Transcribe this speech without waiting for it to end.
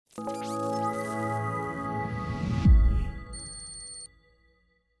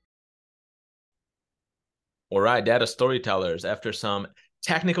All right, data storytellers. After some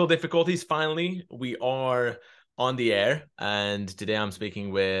technical difficulties, finally, we are on the air. And today I'm speaking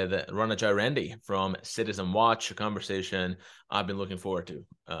with Ranajay from Citizen Watch, a conversation I've been looking forward to.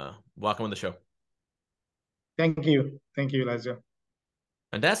 Welcome on the show. Thank you. Thank you, Elijah.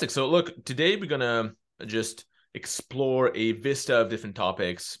 Fantastic. So look, today we're going to just explore a vista of different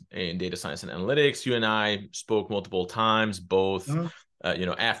topics in data science and analytics. You and I spoke multiple times, both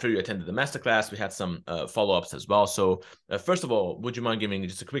after you attended the masterclass. We had some follow-ups as well. So first of all, would you mind giving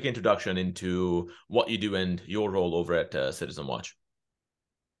just a quick introduction into what you do and your role over at Citizen Watch?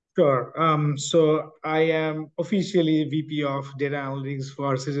 Sure. So I am officially VP of Data Analytics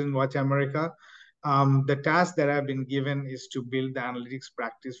for Citizen Watch America. The task that I've been given is to build the analytics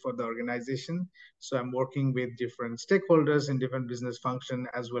practice for the organization. So I'm working with different stakeholders in different business function,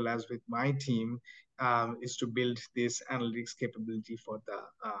 as well as with my team, is to build this analytics capability for the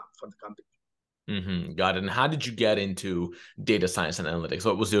company. Mm-hmm. Got it. And how did you get into data science and analytics?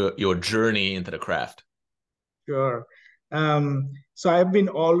 What was your journey into the craft? Sure. So I've been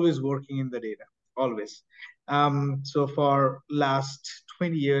always working in the data, always. So for last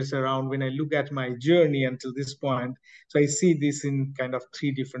 20 years around, when I look at my journey until this point, so I see this in kind of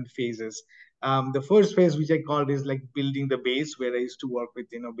three different phases. The first phase, which I called, is like building the base, where I used to work with,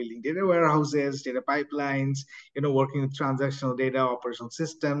 building data warehouses, data pipelines, working with transactional data, operational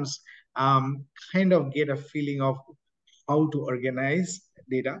systems, kind of get a feeling of how to organize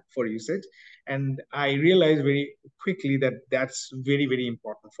data for usage. And I realized very quickly that that's very, very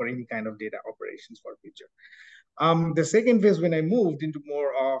important for any kind of data operations for future. The second phase, when I moved into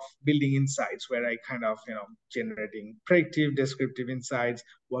more of building insights, where I kind of, generating predictive, descriptive insights,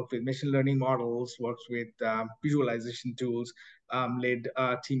 work with machine learning models, works with visualization tools, led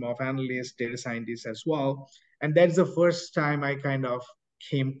a team of analysts, data scientists as well. And that's the first time I kind of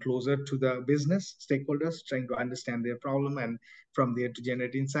came closer to the business stakeholders, trying to understand their problem and from there to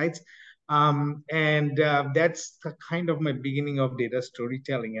generate insights. That's the kind of my beginning of data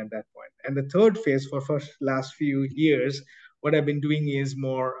storytelling at that point. And the third phase for first last few years, what I've been doing is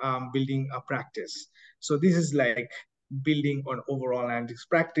more building a practice. So this is like building on overall analytics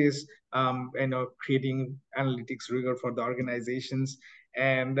practice, creating analytics rigor for the organizations.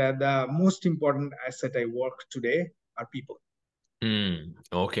 And the most important asset I work today are people.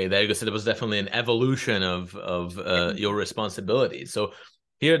 Okay, there you go. So there was definitely an evolution of your responsibilities. So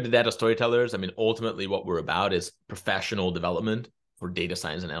here at the Data Storytellers, I mean, ultimately what we're about is professional development for data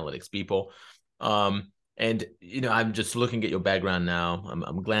science and analytics people. And I'm just looking at your background now.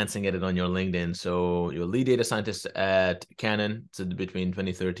 I'm glancing at it on your LinkedIn. So you're a lead data scientist at Canon, so between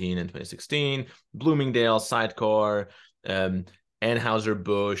 2013 and 2016, Bloomingdale, Sidecar,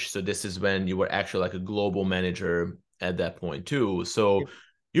 Anheuser-Busch. So this is when you were actually like a global manager at that point too. So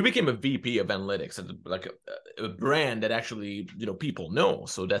you became a VP of analytics, like a brand that actually, people know.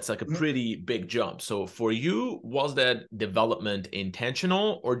 So that's like a pretty big jump. So for you, was that development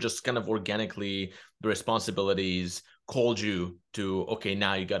intentional or just kind of organically the responsibilities called you to, okay,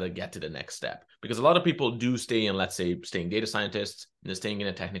 now you got to get to the next step? Because a lot of people do stay in, let's say, staying data scientists, staying in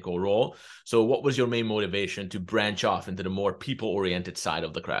a technical role. So what was your main motivation to branch off into the more people-oriented side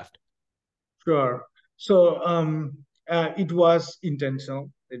of the craft? Sure. So it was intentional.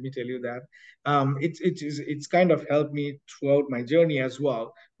 Let me tell you that. It's kind of helped me throughout my journey as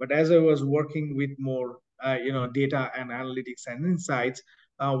well. But as I was working with more data and analytics and insights,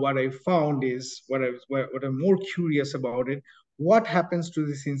 what I found is what I'm more curious about it. What happens to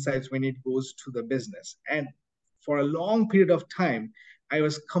these insights when it goes to the business? And for a long period of time, I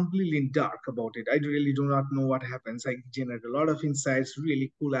was completely in dark about it. I really do not know what happens. I generate a lot of insights,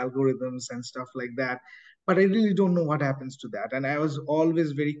 really cool algorithms and stuff like that, but I really don't know what happens to that. And I was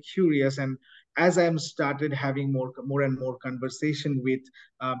always very curious. And as I'm started having more and more conversation with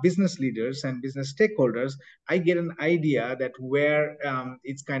business leaders and business stakeholders, I get an idea that where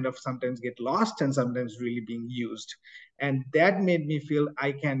it's kind of sometimes get lost and sometimes really being used. And that made me feel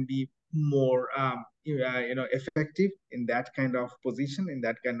I can be more effective in that kind of position, in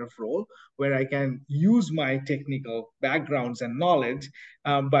that kind of role, where I can use my technical backgrounds and knowledge,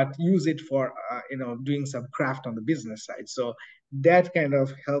 but use it for doing some craft on the business side. So that kind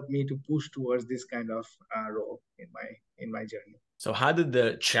of helped me to push towards this kind of role in my journey. So how did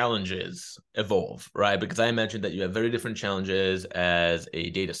the challenges evolve, right? Because I imagine that you have very different challenges as a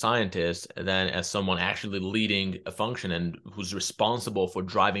data scientist than as someone actually leading a function and who's responsible for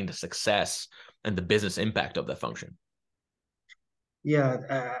driving the success and the business impact of that function. Yeah,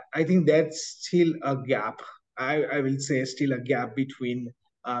 I think that's still a gap. I will say still a gap between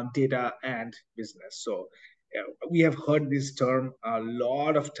data and business. So we have heard this term a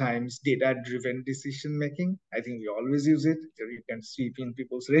lot of times, data-driven decision making. I think we always use it. You can see it in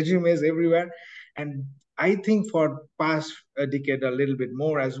people's resumes everywhere. And I think for past a decade, a little bit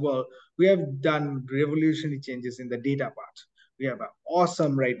more as well, we have done revolutionary changes in the data part. We have an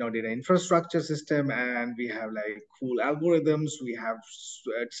awesome right now data infrastructure system, and we have like cool algorithms. We have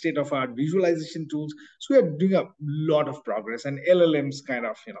state-of-art visualization tools. So we are doing a lot of progress, and LLMs kind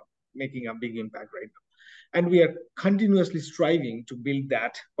of making a big impact right now, and we are continuously striving to build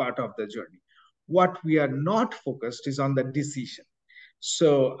that part of the journey. What we are not focused is on the decision.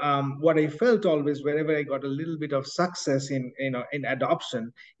 So what I felt always wherever I got a little bit of success in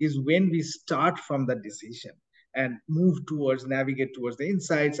adoption is when we start from the decision and move towards navigate towards the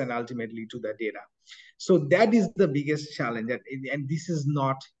insights and ultimately to the data. So that is the biggest challenge, and this is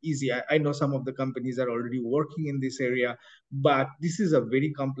not easy. I know some of the companies are already working in this area, but this is a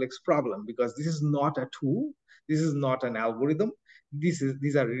very complex problem because this is not a tool, this is not an algorithm, these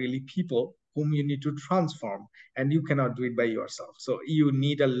are really people whom you need to transform, and you cannot do it by yourself. So you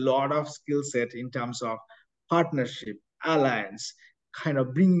need a lot of skill set in terms of partnership, alliance, kind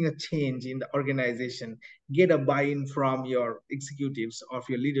of bringing a change in the organization, get a buy-in from your executives of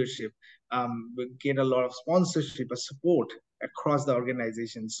your leadership, get a lot of sponsorship, a support across the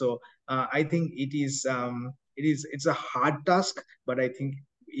organization. So I think it's a hard task, but I think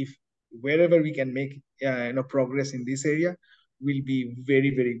if wherever we can make progress in this area, will be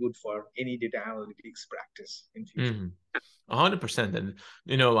very, very good for any data analytics practice in future. 100%.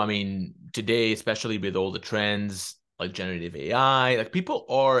 And, I mean, today, especially with all the trends like generative AI, like people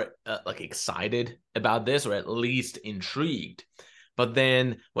are like excited about this, or at least intrigued. But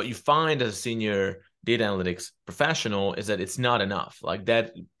then what you find as a senior data analytics professional is that it's not enough. Like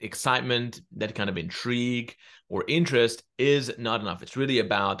that excitement, that kind of intrigue or interest is not enough. It's really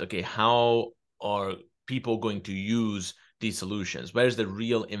about, okay, how are people going to use these solutions? Where's the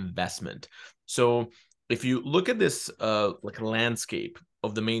real investment? So if you look at this like landscape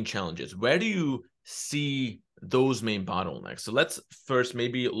of the main challenges, where do you see those main bottlenecks? So let's first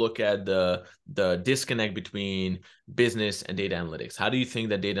maybe look at the disconnect between business and data analytics. How do you think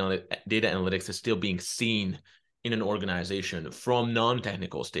that data analytics is still being seen in an organization from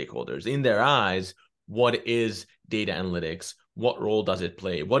non-technical stakeholders? In their eyes, what is data analytics? What role does it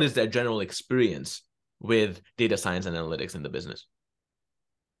play? What is their general experience with data science and analytics in the business?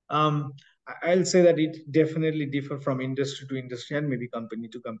 I'll say that it definitely differ from industry to industry and maybe company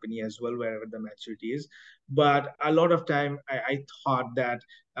to company as well, wherever the maturity is. But a lot of time, I thought that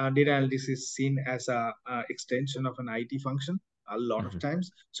data analytics is seen as a extension of an IT function a lot of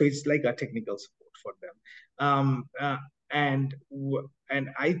times. So it's like a technical support for them. And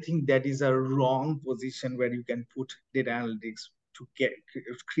I think that is a wrong position where you can put data analytics to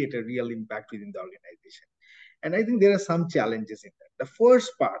create a real impact within the organization. And I think there are some challenges in that. The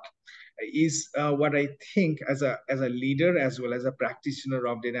first part is what I think as a leader as well as a practitioner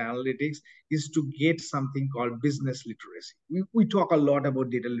of data analytics is to get something called business literacy. We talk a lot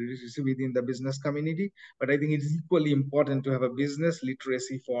about data literacy within the business community, but I think it's equally important to have a business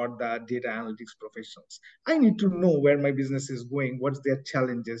literacy for the data analytics professionals. I need to know where my business is going, what's their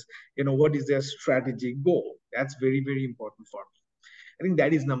challenges, what is their strategic goal. That's very, very important for me. I think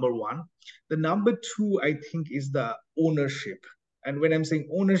that is number one. The number two, I think, is the ownership. And when I'm saying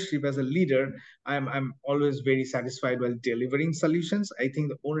ownership as a leader, I'm always very satisfied while delivering solutions. I think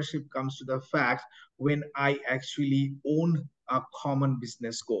the ownership comes to the fact when I actually own a common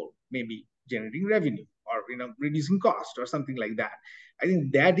business goal, maybe generating revenue or reducing cost or something like that. I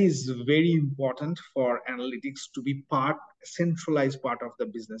think that is very important for analytics to be centralized part of the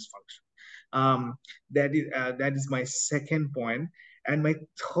business function. That is my second point. And my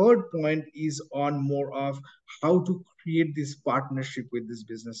third point is on more of how to create this partnership with this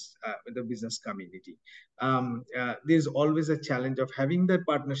business, with the business community. There's always a challenge of having that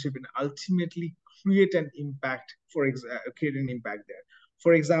partnership and ultimately create an impact. Create an impact there.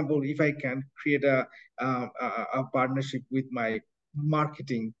 For example, if I can create a partnership with my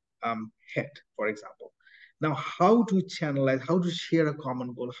marketing head, for example. Now, how to channelize, how to share a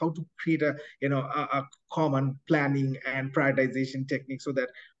common goal, how to create a common planning and prioritization technique so that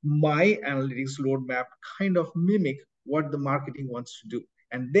my analytics roadmap kind of mimic what the marketing wants to do,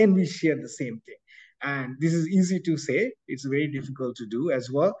 and then we share the same thing. And this is easy to say, it's very difficult to do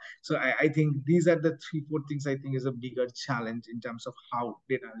as well. So I think these are the 3-4 things I think is a bigger challenge in terms of how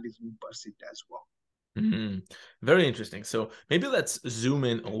data analytics will be perceived as well. Very interesting. So maybe let's zoom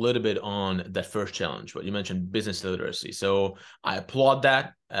in a little bit on that first challenge, what you mentioned, business literacy. So I applaud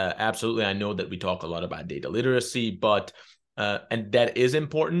that. Absolutely. I know that we talk a lot about data literacy, but And that is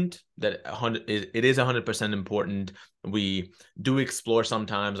important. That it is 100% important. We do explore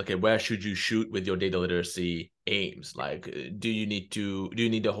sometimes, okay, where should you shoot with your data literacy aims? Like, do you need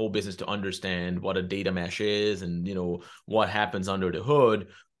the whole business to understand what a data mesh is and what happens under the hood,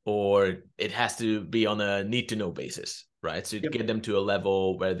 or it has to be on a need to know basis, right? So get them to a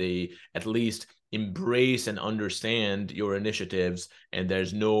level where they at least embrace and understand your initiatives, and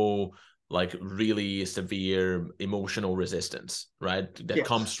there's no like really severe emotional resistance, right? That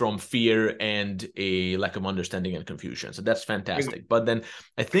comes from fear and a lack of understanding and confusion. So that's fantastic. But then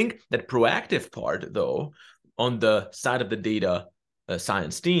I think that proactive part, though, on the side of the data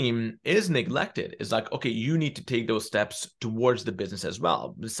science team is neglected. It's like, okay, you need to take those steps towards the business as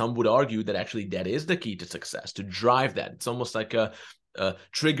well. Some would argue that actually that is the key to success, to drive that. It's almost like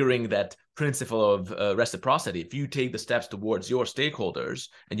triggering that principle of reciprocity. If you take the steps towards your stakeholders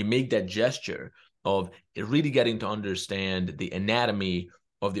and you make that gesture of really getting to understand the anatomy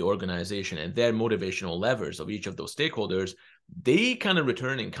of the organization and their motivational levers of each of those stakeholders, they kind of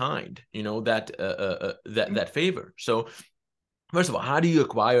return in kind, that favor. So first of all, how do you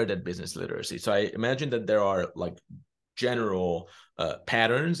acquire that business literacy? So I imagine that there are like general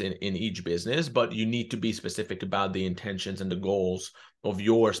patterns in each business, but you need to be specific about the intentions and the goals of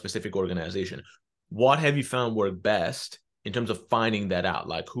your specific organization. What have you found work best in terms of finding that out?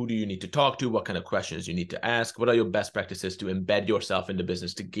 Like, who do you need to talk to? What kind of questions you need to ask? What are your best practices to embed yourself in the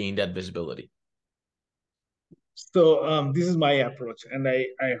business to gain that visibility? So this is my approach, and I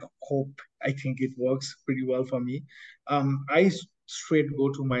think it works pretty well for me. I straight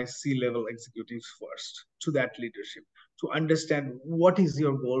go to my C-level executives first, to that leadership, to understand what is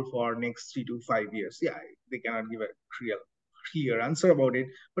your goal for next 3 to 5 years. Yeah, they cannot give a real clear answer about it,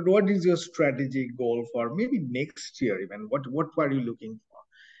 but what is your strategic goal for maybe next year even? What are you looking for?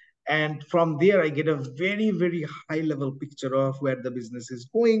 And from there I get a very, very high level picture of where the business is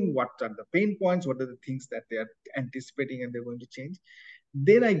going, what are the pain points, what are the things that they are anticipating and they're going to change.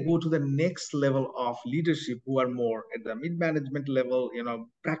 Then I go to the next level of leadership, who are more at the mid management level,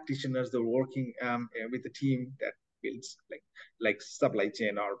 practitioners. They're working with a team that builds like supply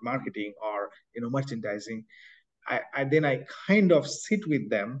chain or marketing or merchandising. I kind of sit with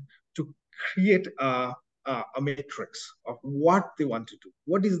them to create a matrix of what they want to do.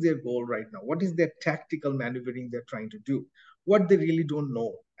 What is their goal right now? What is their tactical maneuvering they're trying to do? What they really don't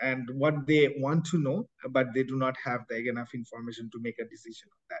know and what they want to know, but they do not have the enough information to make a decision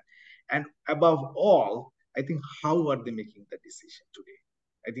on that. And above all, I think how are they making the decision today?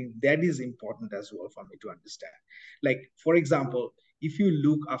 I think that is important as well for me to understand. Like, for example, if you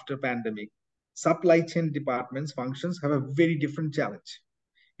look after pandemic, supply chain departments functions have a very different challenge.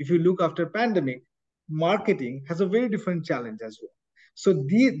 If you look after pandemic, marketing has a very different challenge as well. So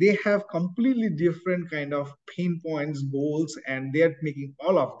they have completely different kind of pain points, goals, and they're making,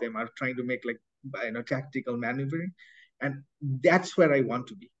 all of them are trying to make like tactical maneuvering. And that's where I want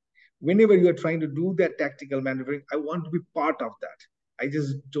to be. Whenever you're trying to do that tactical maneuvering, I want to be part of that. I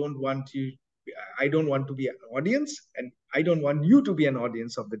just don't want you, I don't want to be an audience, and I don't want you to be an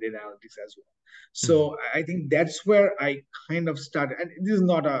audience of the data analytics as well. So I think that's where I kind of started. And this is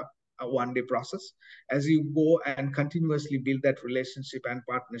not a one-day process. As you go and continuously build that relationship and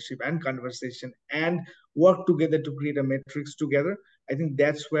partnership and conversation and work together to create a matrix together, I think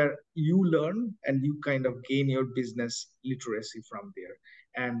that's where you learn and you kind of gain your business literacy from there.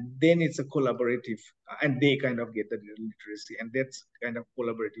 And then it's a collaborative, and they kind of get the literacy, and that's kind of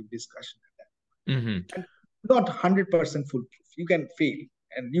collaborative discussion. And not 100% foolproof. You can fail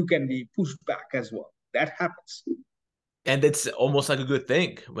and you can be pushed back as well. That happens. And it's almost like a good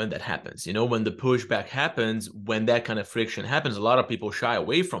thing when that happens. When the pushback happens, when that kind of friction happens, a lot of people shy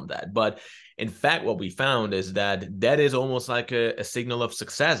away from that. But in fact, what we found is that is almost like a signal of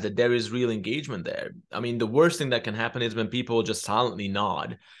success, that there is real engagement there. I mean, the worst thing that can happen is when people just silently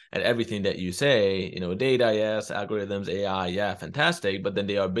nod at everything that you say, data, yes, algorithms, AI, yeah, fantastic. But then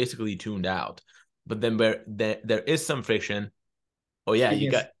they are basically tuned out. But then where there is some friction, oh yeah, you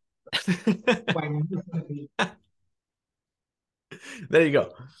got... There you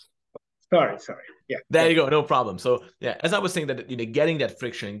go. Sorry. Yeah. There you go. No problem. So yeah, as I was saying, that getting that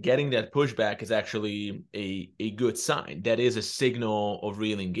friction, getting that pushback is actually a good sign. That is a signal of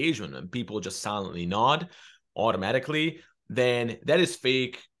real engagement. And people just silently nod automatically, then that is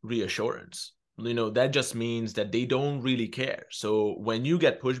fake reassurance. That just means that they don't really care. So when you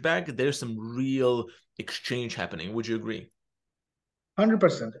get pushback, there's some real exchange happening. Would you agree?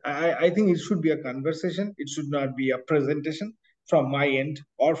 100%. I think it should be a conversation. It should not be a presentation. from my end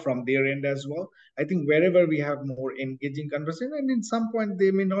or from their end as well. I think wherever we have more engaging conversation, and in some point they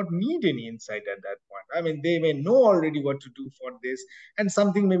may not need any insight at that point. I mean, they may know already what to do for this, and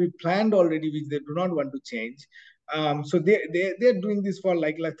something may be planned already which they do not want to change. So they're doing this for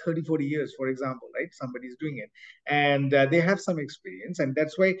like 30, 40 years, for example, right? Somebody's doing it, and they have some experience, and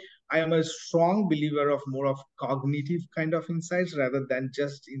that's why I am a strong believer of more of cognitive kind of insights rather than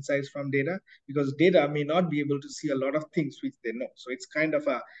just insights from data, because data may not be able to see a lot of things which they know. So it's kind of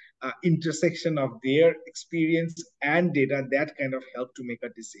a intersection of their experience and data that kind of help to make a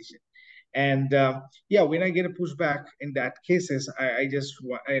decision. And yeah, when I get a pushback in that cases, I just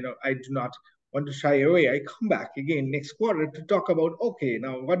I do not want to shy away. I come back again next quarter to talk about, okay,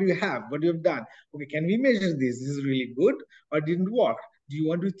 now what do you have? What do you have done? Okay, can we measure this? This is really good or didn't work? Do you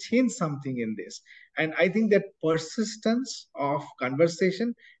want to change something in this? And I think that persistence of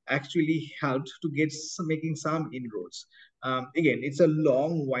conversation actually helped to get making some inroads. Again, it's a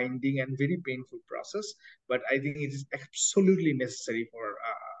long, winding, and very painful process, but I think it is absolutely necessary for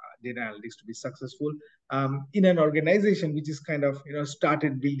data analytics to be successful in an organization which is kind of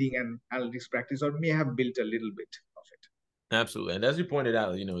started building an analytics practice or may have built a little bit of it. Absolutely. And as you pointed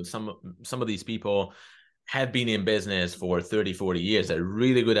out, some of these people have been in business for 30, 40 years. They're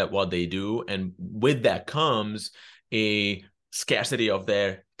really good at what they do. And with that comes a scarcity of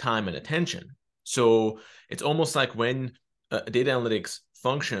their time and attention. So it's almost like when data analytics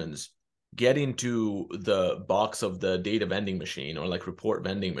functions get into the box of the data vending machine or like report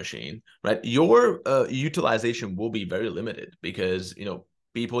vending machine, right? Your utilization will be very limited because,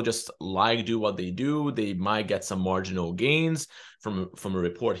 people just do what they do. They might get some marginal gains from a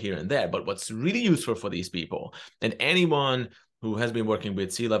report here and there. But what's really useful for these people, and anyone who has been working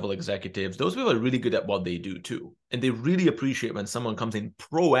with C-level executives, those people are really good at what they do too. And they really appreciate when someone comes in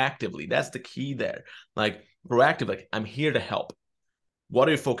proactively. That's the key there. Like proactive, like I'm here to help. What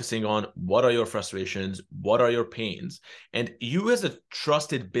are you focusing on? What are your frustrations? What are your pains? And you as a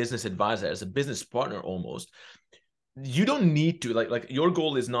trusted business advisor, as a business partner almost, you don't need to like your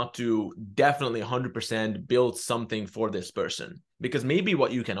goal is not to definitely 100% build something for this person, because maybe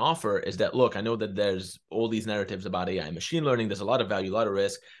what you can offer is that, look, I know that there's all these narratives about AI and machine learning, there's a lot of value, a lot of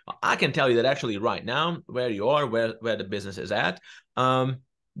risk. I can tell you that actually right now where you are, where the business is at,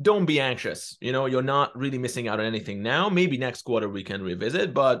 don't be anxious. You're not really missing out on anything now. Maybe next quarter we can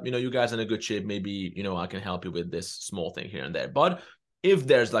revisit, but you guys are in a good shape. Maybe I can help you with this small thing here and there. But if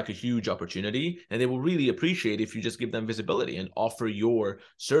there's like a huge opportunity, and they will really appreciate if you just give them visibility and offer your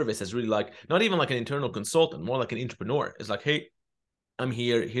service as really like not even like an internal consultant, more like an entrepreneur. It's like, hey, I'm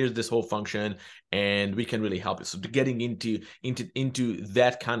here, here's this whole function, and we can really help you. So getting into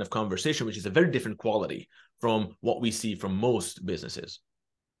that kind of conversation, which is a very different quality from what we see from most businesses.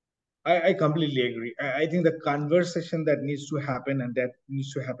 I completely agree. I think the conversation that needs to happen and that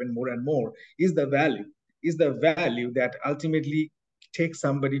needs to happen more and more is the value that ultimately takes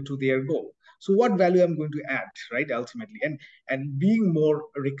somebody to their goal. So what value I'm going to add, right? Ultimately, and being more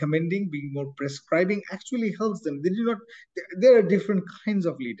recommending, being more prescribing actually helps them. They do not. There are different kinds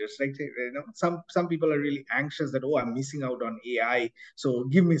of leaders, right? Some people are really anxious that, oh, I'm missing out on AI, so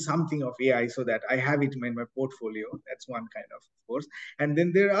give me something of AI so that I have it in my portfolio. That's one kind of course. And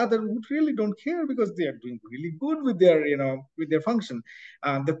then there are others who really don't care because they are doing really good with their function.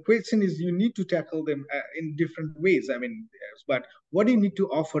 The question is, you need to tackle them in different ways. I mean, but what do you need to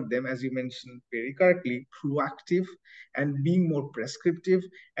offer them, as you mentioned very correctly, proactive and being more prescriptive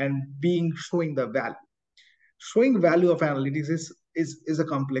and showing the value. Showing value of analytics is a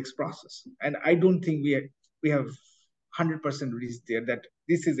complex process, and I don't think we have 100% reached there that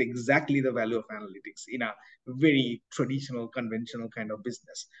this is exactly the value of analytics in a very traditional, conventional kind of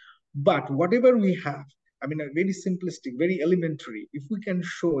business. But whatever we have, I mean, a very simplistic, very elementary, if we can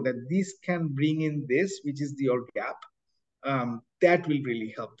show that this can bring in this, which is your gap, that will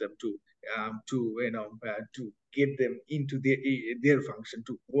really help them to get them into their function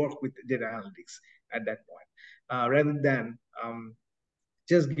to work with data analytics at that point, rather than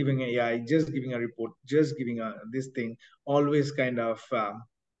just giving AI, just giving a report, just giving this thing, always kind of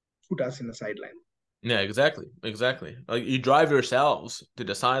put us in the sideline. Yeah, exactly. Like you drive yourselves to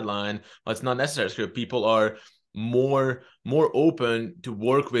the sideline, but it's not necessary. So people are more open to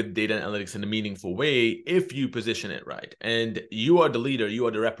work with data analytics in a meaningful way if you position it right. And you are the leader, you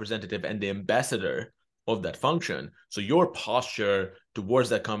are the representative and the ambassador of that function. So your posture towards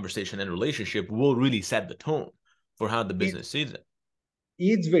that conversation and relationship will really set the tone for how the business sees it.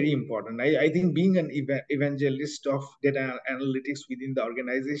 It's very important. I think being an evangelist of data analytics within the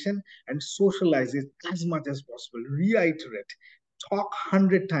organization and socialize it as much as possible, reiterate, talk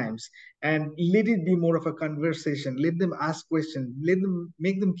 100 times and let it be more of a conversation. Let them ask questions. Let them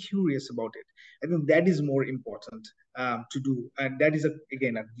make them curious about it. I think that is more important to do, and that is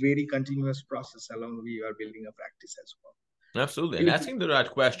again a very continuous process along we are building a practice as well. Absolutely. And asking the right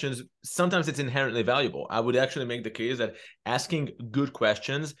questions, sometimes it's inherently valuable. I would actually make the case that asking good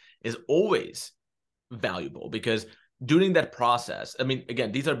questions is always valuable, because during that process, I mean,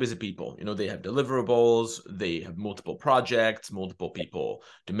 again, these are busy people. They have deliverables, they have multiple projects, multiple people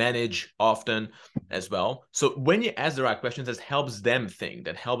to manage often as well. So when you ask the right questions, that helps them think,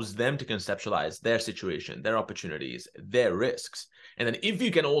 that helps them to conceptualize their situation, their opportunities, their risks. And then if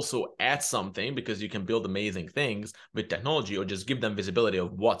you can also add something, because you can build amazing things with technology, or just give them visibility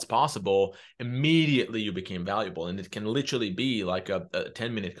of what's possible, immediately you became valuable. And it can literally be like a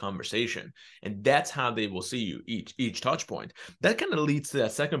 10-minute conversation. And that's how they will see you each touch point. That kind of leads to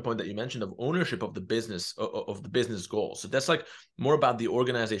that second point that you mentioned of ownership of the business goals. So that's like more about the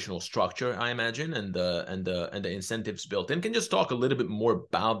organizational structure, I imagine, and the incentives built in. Can you just talk a little bit more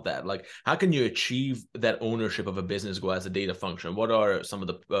about that? Like, how can you achieve that ownership of a business goal as a data function? What are some of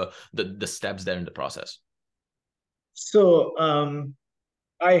the steps there in the process? So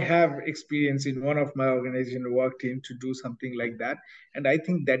I have experience in one of my organization work team to do something like that, and I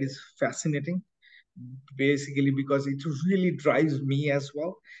think that is fascinating. Basically, because it really drives me as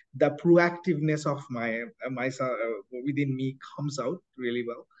well. The proactiveness of myself within me comes out really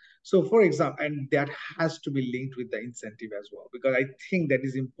well. So, for example, and that has to be linked with the incentive as well, because I think that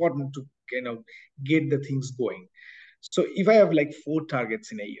is important to get the things going. So if I have like 4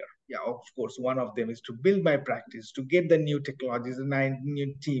 targets in a year, yeah, of course, one of them is to build my practice, to get the new technologies, the 9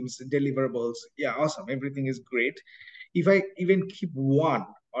 new teams, deliverables. Yeah, awesome. Everything is great. If I even keep one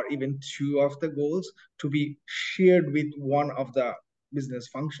or even two of the goals to be shared with one of the business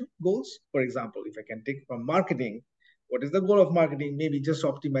function goals, for example, if I can take from marketing, what is the goal of marketing? Maybe just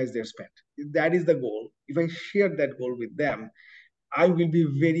optimize their spend. If that is the goal. If I share that goal with them, I will be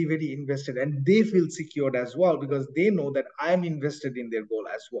very, very invested, and they feel secured as well because they know that I'm invested in their goal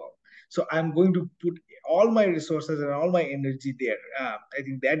as well. So I'm going to put all my resources and all my energy there. I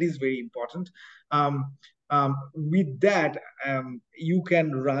think that is very important. Um, with that, you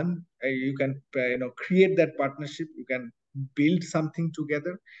can run, you can create that partnership. You can build something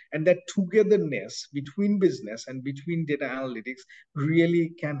together, and that togetherness between business and between data analytics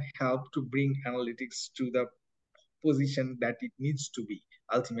really can help to bring analytics to the position that it needs to be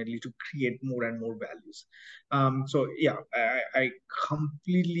ultimately to create more and more values. So yeah, I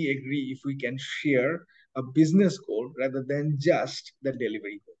completely agree. If we can share a business goal rather than just the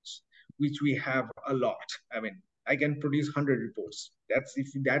delivery goals, which we have a lot. I mean, I can produce 100 reports. That's if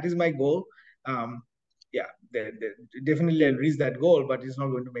that is my goal. Um, yeah, definitely I'll reach that goal, but it's not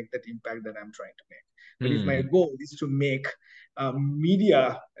going to make that impact that I'm trying to make. But if my goal is to make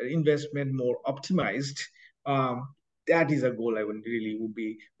media investment more optimized, um, that is a goal I would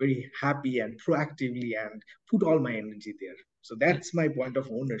be very happy and proactively and put all my energy there. So that's my point of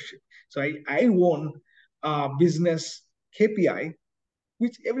ownership. So I own business KPI,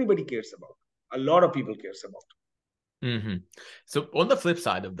 which everybody cares about. A lot of people cares about. Mm-hmm. So on the flip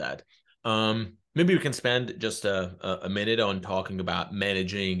side of that, maybe we can spend just a minute on talking about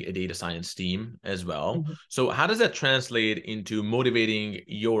managing a data science team as well. Mm-hmm. So how does that translate into motivating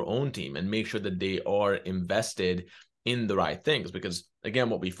your own team and make sure that they are invested in the right things? Because again,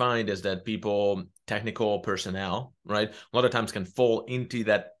 what we find is that people, technical personnel, right, a lot of times can fall into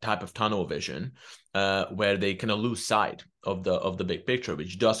that type of tunnel vision where they kind of lose sight of the big picture,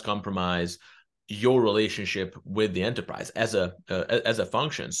 which does compromise your relationship with the enterprise as a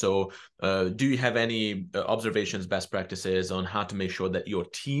function. So do you have any observations, best practices on how to make sure that your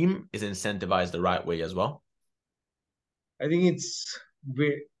team is incentivized the right way as well? I think it's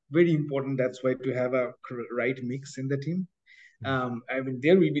very, very important. That's why to have a right mix in the team. I mean,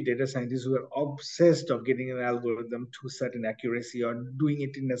 there will be data scientists who are obsessed of getting an algorithm to certain accuracy or doing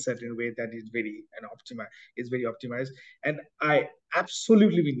it in a certain way that is very optimized. And I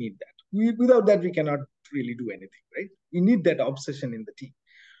absolutely we need that. Without that, we cannot really do anything, right? We need that obsession in the team.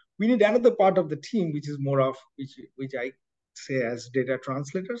 We need another part of the team, which is more of which I say as data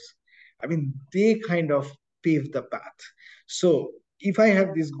translators. I mean, they kind of pave the path. So if I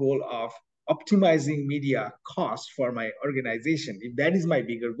have this goal of optimizing media cost for my organization, if that is my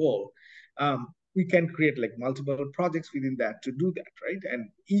bigger goal, we can create like multiple projects within that to do that, right? And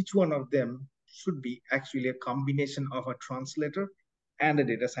each one of them should be actually a combination of a translator and a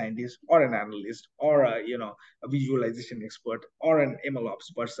data scientist or an analyst or a visualization expert or an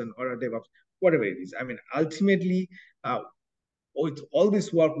MLOps person or a DevOps, whatever it is. I mean, ultimately, with all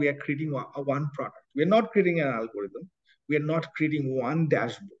this work, we are creating one product. We're not creating an algorithm. We are not creating one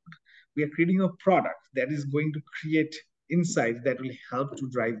dashboard. We are creating a product that is going to create insights that will help to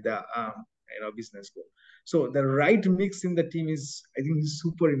drive the business goal. So the right mix in the team is, I think, is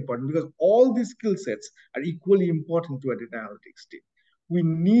super important, because all these skill sets are equally important to an analytics team. We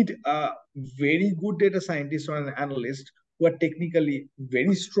need a very good data scientist or an analyst who are technically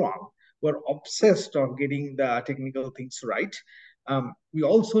very strong, who are obsessed of getting the technical things right. We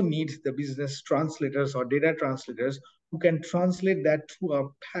also need the business translators or data translators who can translate that to a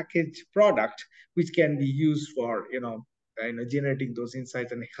packaged product, which can be used for generating those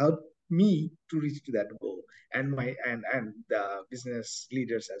insights and help me to reach to that goal, and the business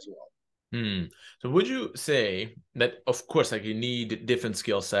leaders as well. So would you say that, of course, like you need different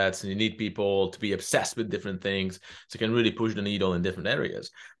skill sets and you need people to be obsessed with different things so you can really push the needle in different areas?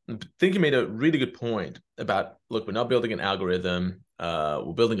 I think you made a really good point about, look, we're not building an algorithm,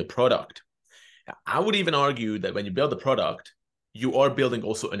 we're building a product. I would even argue that when you build a product, you are building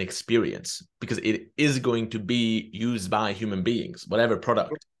also an experience, because it is going to be used by human beings, whatever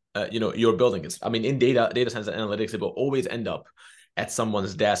product you're building is. I mean, in data science and analytics, it will always end up at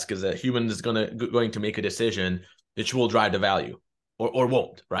someone's desk, as a human is going to make a decision which will drive the value or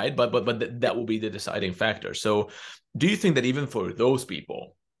won't, right? But that will be the deciding factor. So do you think that even for those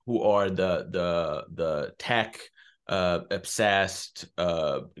people who are the tech obsessed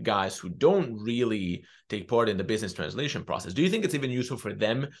guys who don't really take part in the business translation process, do you think it's even useful for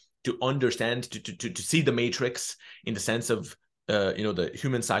them to understand, to see the matrix, in the sense of the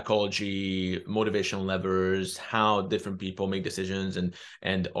human psychology, motivational levers, how different people make decisions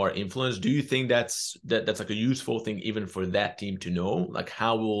and are influenced? Do you think that's like a useful thing even for that team to know? Like,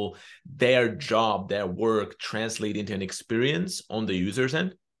 how will their job, their work translate into an experience on the user's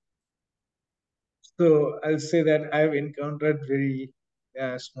end? So I'll say that I've encountered very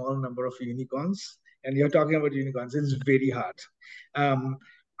small number of unicorns, and you're talking about unicorns. It's very hard. Um,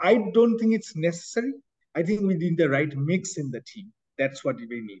 I don't think it's necessary. I think we need the right mix in the team. That's what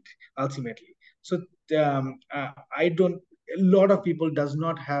we need ultimately. So I don't. A lot of people does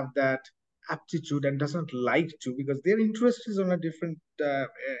not have that aptitude and doesn't like to, because their interest is on a different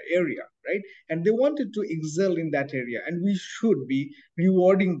area, right? And they wanted to excel in that area, and we should be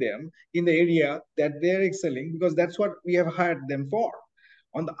rewarding them in the area that they're excelling, because that's what we have hired them for.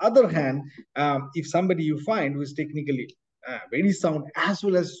 On the other hand, if somebody you find who is technically very sound as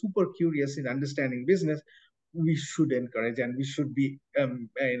well as super curious in understanding business, we should encourage, and we should be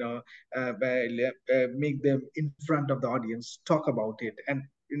make them in front of the audience, talk about it, and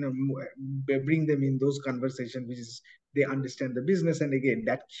bring them in those conversations, which is they understand the business. And again,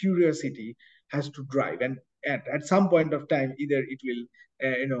 that curiosity has to drive, and at some point of time, either it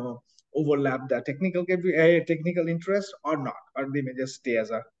will overlap the technical interest or not, or they may just stay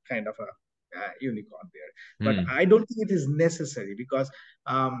as a kind of a unicorn there. But I don't think it is necessary, because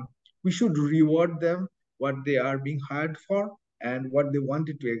we should reward them what they are being hired for and what they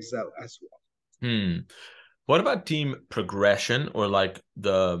wanted to excel as well. What about team progression, or like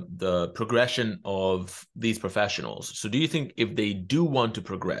the progression of these professionals? So do you think if they do want to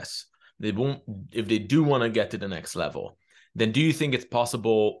progress, if they do want to get to the next level, then do you think it's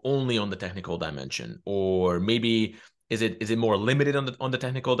possible only on the technical dimension, or maybe is it more limited on the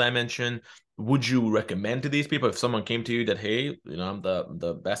technical dimension? Would you recommend to these people, if someone came to you that, hey, I'm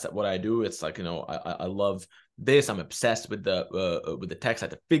the best at what I do, it's like, I love this, I'm obsessed with the text, I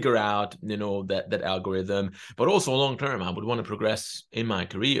had to figure out that algorithm, but also long term I would want to progress in my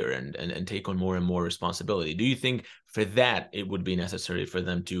career and take on more and more responsibility? Do you think for that it would be necessary for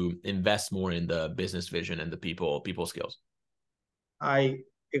them to invest more in the business vision and the people skills? I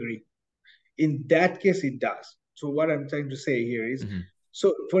agree. In that case, it does. So what I'm trying to say here is,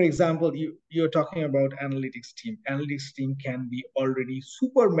 so for example, you're talking about analytics team. Analytics team can be already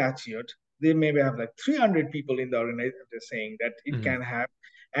super matured. They maybe have like 300 people in the organization. They're saying that it can have,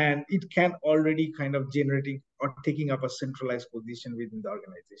 and it can already kind of generating or taking up a centralized position within the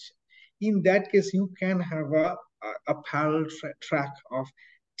organization. In that case, you can have a parallel track of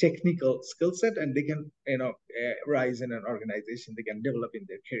technical skill set, and they can rise in an organization. They can develop in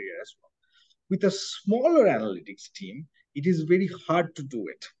their career as well. With a smaller analytics team, it is very hard to do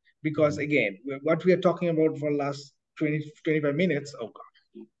it, because again, what we are talking about for last 20-25 minutes, oh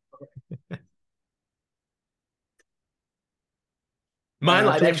god. My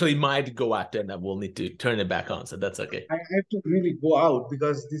light actually might go out, and I will need to turn it back on, so that's okay. I have to really go out,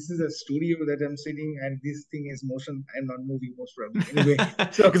 because this is a studio that I'm sitting, and this thing is motion. I'm not moving most probably. Anyway,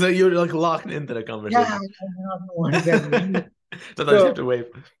 so because you're like locked into the conversation. Yeah, I don't know what that means. Sometimes you have to wait.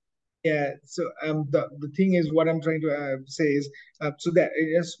 Yeah, so the thing is, what I'm trying to say is, so that it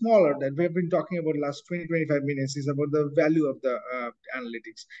is smaller, that we have been talking about last 20-25 minutes, is about the value of the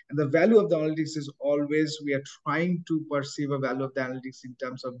analytics. And the value of the analytics is always, we are trying to perceive a value of the analytics in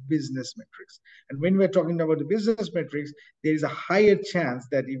terms of business metrics. And when we're talking about the business metrics, there is a higher chance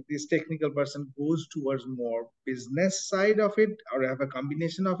that if this technical person goes towards more business side of it, or have a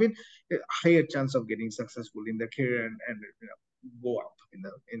combination of it, a higher chance of getting successful in their career, and go up in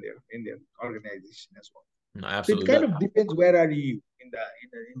their organization as well. No, So it absolutely. kind of depends, where are you in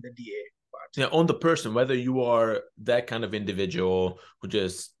the DA part. Yeah, on the person, whether you are that kind of individual who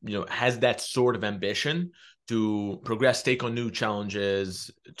just, has that sort of ambition to progress, take on new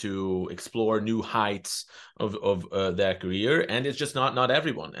challenges, to explore new heights of their career, and it's just not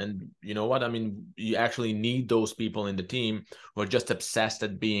everyone. And you know what I mean, you actually need those people in the team who are just obsessed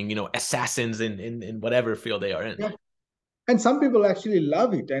at being, assassins in whatever field they are in. Yeah. And some people actually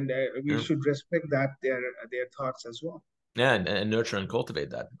love it, and we Yeah. should respect that, their thoughts as well. Yeah, and nurture and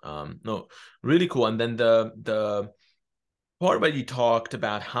cultivate that. No, really cool. And then the part where you talked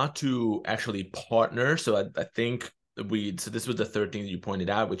about how to actually partner. So I think so this was the third thing that you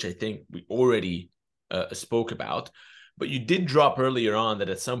pointed out, which I think we already spoke about. But you did drop earlier on that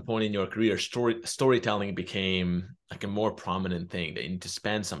at some point in your career, storytelling became like a more prominent thing that you need to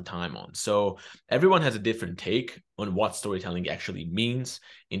spend some time on. So everyone has a different take on what storytelling actually means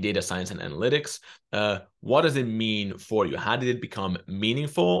in data science and analytics. What does it mean for you? How did it become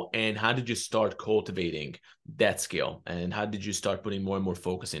meaningful? And how did you start cultivating that skill? And how did you start putting more and more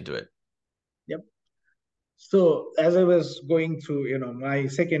focus into it? Yep. So as I was going through, my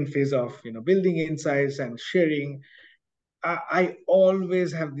second phase of, building insights and sharing, I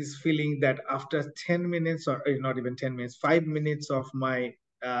always have this feeling that after 10 minutes, or not even 10 minutes, 5 minutes of my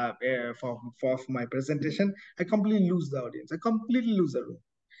for my presentation, I completely lose the audience. I completely lose the room.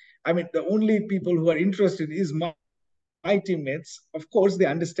 I mean, the only people who are interested is my teammates. Of course, they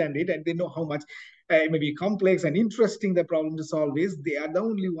understand it and they know how much it may be complex and interesting the problem to solve is. They are the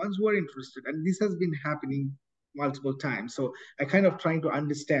only ones who are interested, and this has been happening multiple times. So I kind of trying to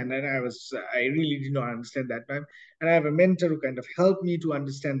understand, and I really did not understand that time. And I have a mentor who kind of helped me to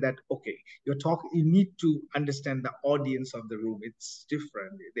understand that, okay, you need to understand the audience of the room. It's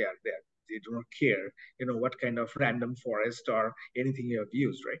different. They are there. They do not care, what kind of random forest or anything you have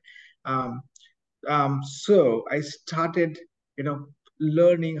used, right? So I started,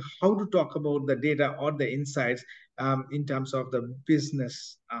 learning how to talk about the data or the insights in terms of the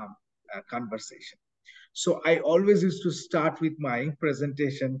business conversation. So I always used to start with my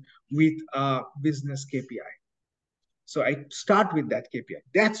presentation with a business KPI. So I start with that KPI.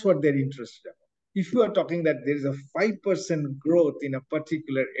 That's what they're interested in. If you are talking that there is a 5% growth in a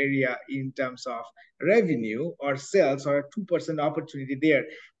particular area in terms of revenue or sales, or a 2% opportunity there,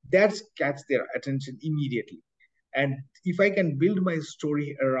 that catches their attention immediately. And if I can build my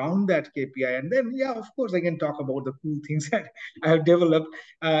story around that KPI, and then, yeah, of course, I can talk about the cool things that I have developed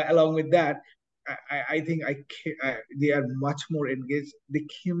along with that. I think they are much more engaged. They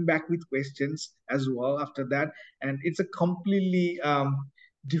came back with questions as well after that, and it's a completely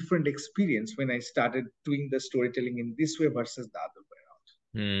different experience when I started doing the storytelling in this way versus the other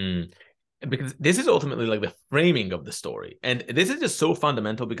way around. Because this is ultimately like the framing of the story, and this is just so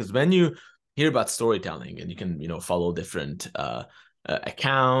fundamental, because when you hear about storytelling, and you can follow different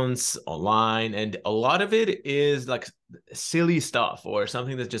accounts online, and a lot of it is like silly stuff or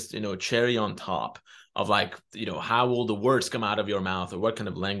something that's just cherry on top of, like, how will the words come out of your mouth, or what kind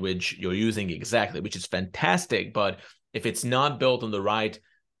of language you're using exactly, which is fantastic. But if it's not built on the right,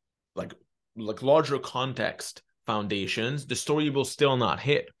 like larger context foundations, the story will still not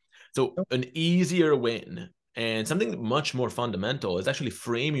hit. So an easier win and something much more fundamental is actually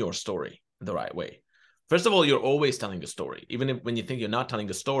frame your story the right way. First of all, you're always telling a story. Even if when you think you're not telling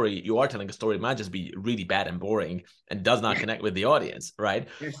a story, you are telling a story. It might just be really bad and boring and does not connect with the audience, right?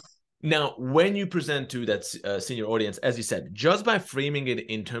 Yes. Now, when you present to that senior audience, as you said, just by framing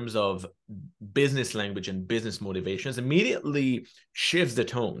it in terms of business language and business motivations, immediately shifts the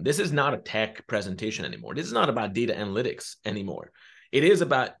tone. This is not a tech presentation anymore. This is not about data analytics anymore. It is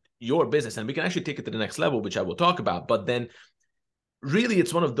about your business, and we can actually take it to the next level, which I will talk about. But then really,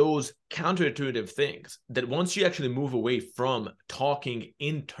 it's one of those counterintuitive things that once you actually move away from talking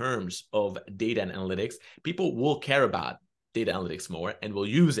in terms of data and analytics, people will care about data analytics more and will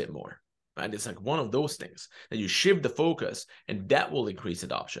use it more, right? It's like one of those things that you shift the focus, and that will increase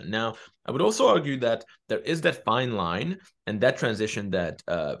adoption. Now, I would also argue that there is that fine line and that transition that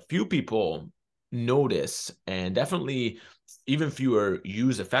few people notice and definitely even fewer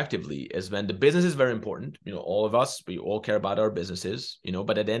use effectively is when the business is very important. All of us, we all care about our businesses,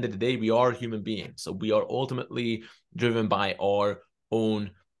 but at the end of the day, we are human beings. So we are ultimately driven by our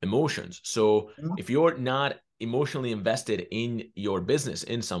own emotions. So if you're not emotionally invested in your business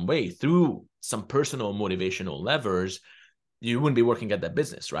in some way through some personal motivational levers, you wouldn't be working at that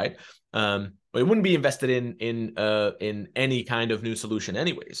business, right? Or you wouldn't be invested in any kind of new solution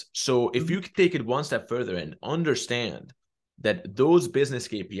anyways. So if you could take it one step further and understand that those business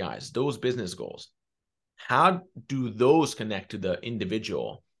KPIs, those business goals, how do those connect to the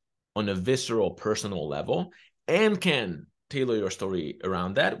individual on a visceral, personal level, and can tailor your story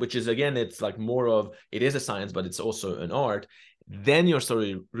around that, which is, again, it's like more of, it is a science, but it's also an art, then your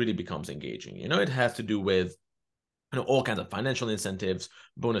story really becomes engaging. It has to do with all kinds of financial incentives,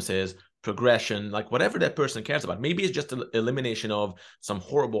 bonuses, progression, like whatever that person cares about. Maybe it's just an elimination of some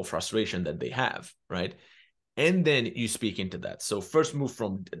horrible frustration that they have, right? And then you speak into that. So first move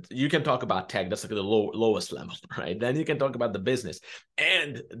from, you can talk about tech, that's like the lowest level, right? Then you can talk about the business.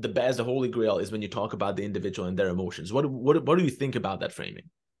 And the holy grail is when you talk about the individual and their emotions. What do you think about that framing?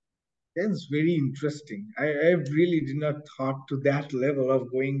 That's very interesting. I really did not thought to that level of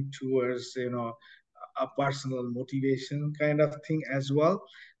going towards, a personal motivation kind of thing as well.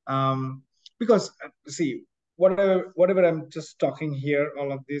 Because see, whatever I'm just talking here,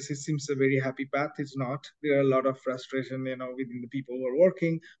 all of this, it seems a very happy path. It's not. There are a lot of frustration, within the people who are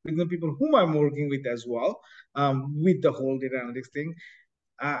working, within the people whom I'm working with as well, with the whole data analytics thing.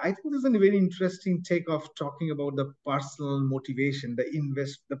 I think this is a very interesting take of talking about the personal motivation,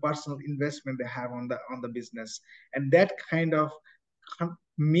 the personal investment they have on the business, and that kind of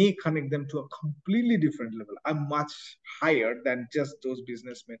may connect them to a completely different level, a much higher than just those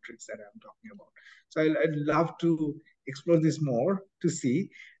business metrics that I'm talking about. So I'd love to explore this more to see.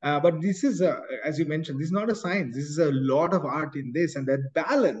 But this is, as you mentioned, this is not a science. This is a lot of art in this, and that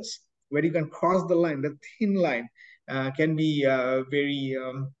balance where you can cross the line, the thin line, can be very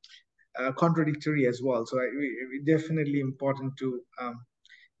contradictory as well. So definitely important to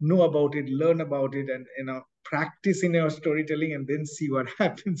know about it, learn about it, and practice in your storytelling, and then see what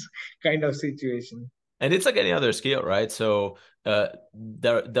happens, kind of situation. And it's like any other skill, right? So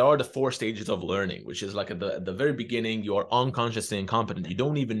there are the 4 stages of learning, which is like at the very beginning, you are unconsciously incompetent. You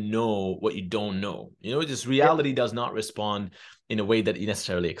don't even know what you don't know. Just reality does not respond in a way that you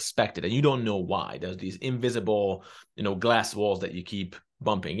necessarily expected, and you don't know why. There's these invisible, glass walls that you keep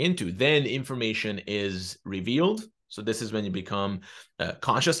bumping into. Then information is revealed. So this is when you become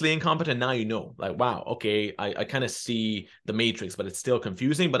consciously incompetent. Now like, wow, okay, I kind of see the matrix, but it's still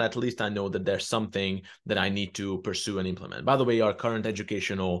confusing. But at least I know that there's something that I need to pursue and implement. By the way, our current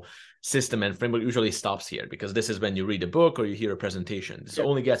educational system and framework usually stops here, because this is when you read a book or you hear a presentation. This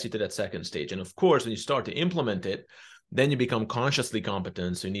only gets you to that second stage. And of course, when you start to implement it, then you become consciously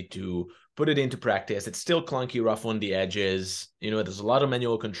competent. So you need to put it into practice. It's still clunky, rough on the edges. There's a lot of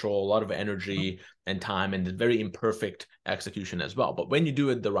manual control, a lot of energy and time, and very imperfect execution as well. But when you do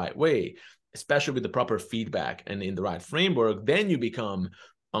it the right way, especially with the proper feedback and in the right framework, then you become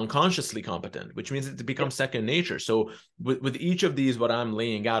unconsciously competent, which means it becomes second nature. So with each of these, what I'm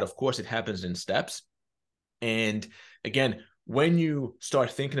laying out, of course, it happens in steps. And again, when you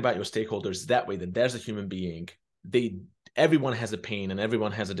start thinking about your stakeholders that way, that there's a human being, everyone has a pain and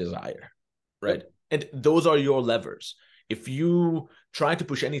everyone has a desire, right? And those are your levers. If you try to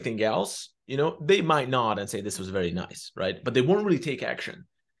push anything else, they might nod and say this was very nice, right? But they won't really take action.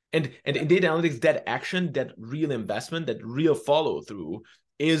 And in data analytics, that action, that real investment, that real follow through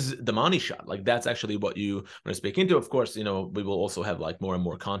is the money shot. Like, that's actually what you want to speak into. Of course, we will also have like more and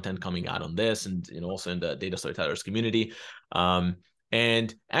more content coming out on this, and also in the data storytellers community.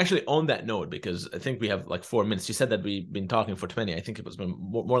 And actually, on that note, because I think we have like 4 minutes, you said that we've been talking for 20. I think it was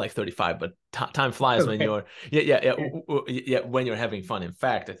more like 35, but time flies when you're when you're having fun. In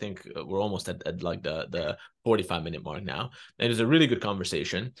fact, I think we're almost at like the 45-minute mark now. And it was a really good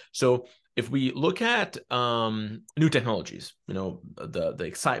conversation. So if we look at new technologies, the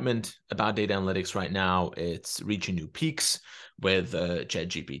excitement about data analytics right now, it's reaching new peaks with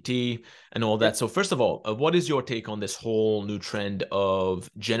ChatGPT and all that. So first of all, what is your take on this whole new trend of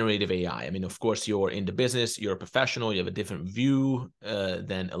generative AI? I mean, of course, you're in the business, you're a professional, you have a different view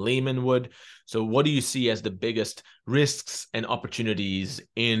than a layman would. So what do you see as the biggest risks and opportunities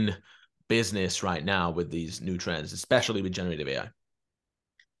in business right now with these new trends, especially with generative AI?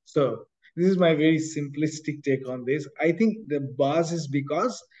 So this is my very simplistic take on this. I think the buzz is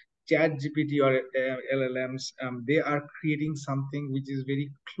because ChatGPT or LLMs, they are creating something which is very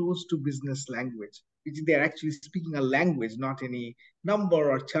close to business language, which they are actually speaking a language, not any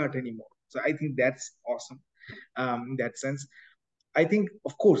number or chart anymore. So I think that's awesome in that sense. I think,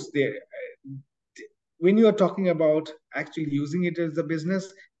 of course, when you are talking about actually using it as a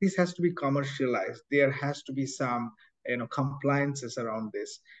business, this has to be commercialized. There has to be some compliances around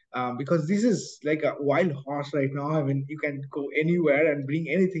this, because this is like a wild horse right now. I mean, you can go anywhere and bring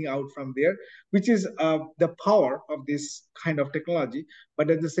anything out from there, which is the power of this kind of technology. But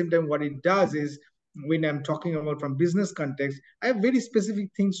at the same time, what it does is, when I'm talking about from business context, I have very specific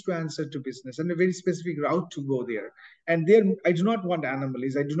things to answer to business and a very specific route to go there. And there, I do not want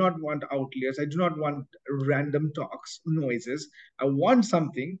anomalies. I do not want outliers. I do not want random talks, noises. I want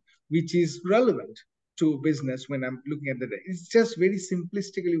something which is relevant to business when I'm looking at the data. It's just very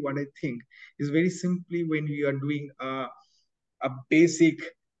simplistically what I think is very simply when you are doing a basic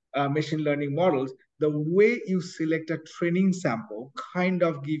machine learning models, the way you select a training sample kind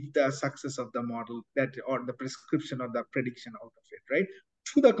of give the success of the model that, or the prescription or the prediction out of it, right?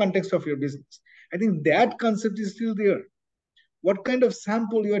 To the context of your business. I think that concept is still there. What kind of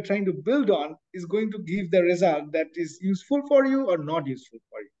sample you are trying to build on is going to give the result that is useful for you or not useful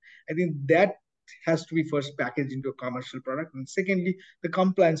for you. I think that has to be first packaged into a commercial product. And secondly, the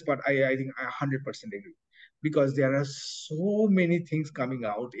compliance part, I think I 100% agree, because there are so many things coming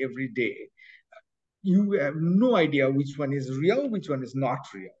out every day. You have no idea which one is real, which one is not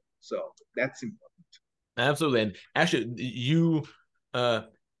real. So that's important. Absolutely. And actually, you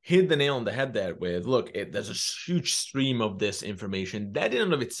hit the nail on the head there with, look, there's a huge stream of this information that in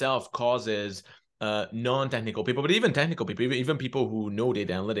and of itself causes non-technical people, but even technical people, even people who know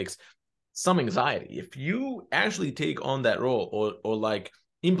data analytics, some anxiety. If you actually take on that role or like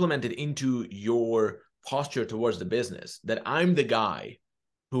implement it into your posture towards the business, that I'm the guy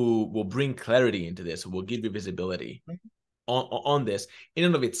who will bring clarity into this, who will give you visibility on this, in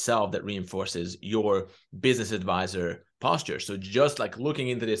and of itself, that reinforces your business advisor posture. So just like looking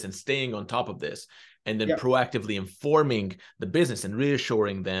into this and staying on top of this, and then proactively informing the business and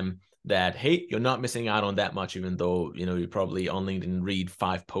reassuring them that, hey, you're not missing out on that much, even though, you probably on LinkedIn read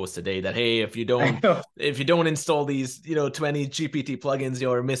 5 posts a day that, hey, if you don't install these, 20 GPT plugins,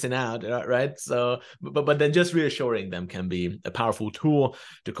 you're missing out, right? So, but then just reassuring them can be a powerful tool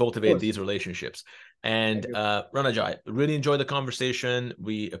to cultivate these relationships. And Ranajay, really enjoyed the conversation.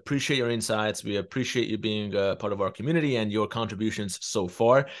 We appreciate your insights. We appreciate you being a part of our community and your contributions so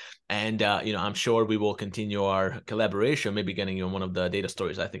far. And I'm sure we will continue our collaboration, maybe getting you on one of the data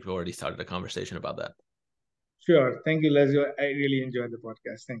stories. I think we already started a conversation about that. Sure. Thank you, Leslie. I really enjoyed the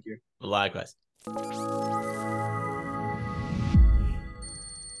podcast. Thank you. Likewise.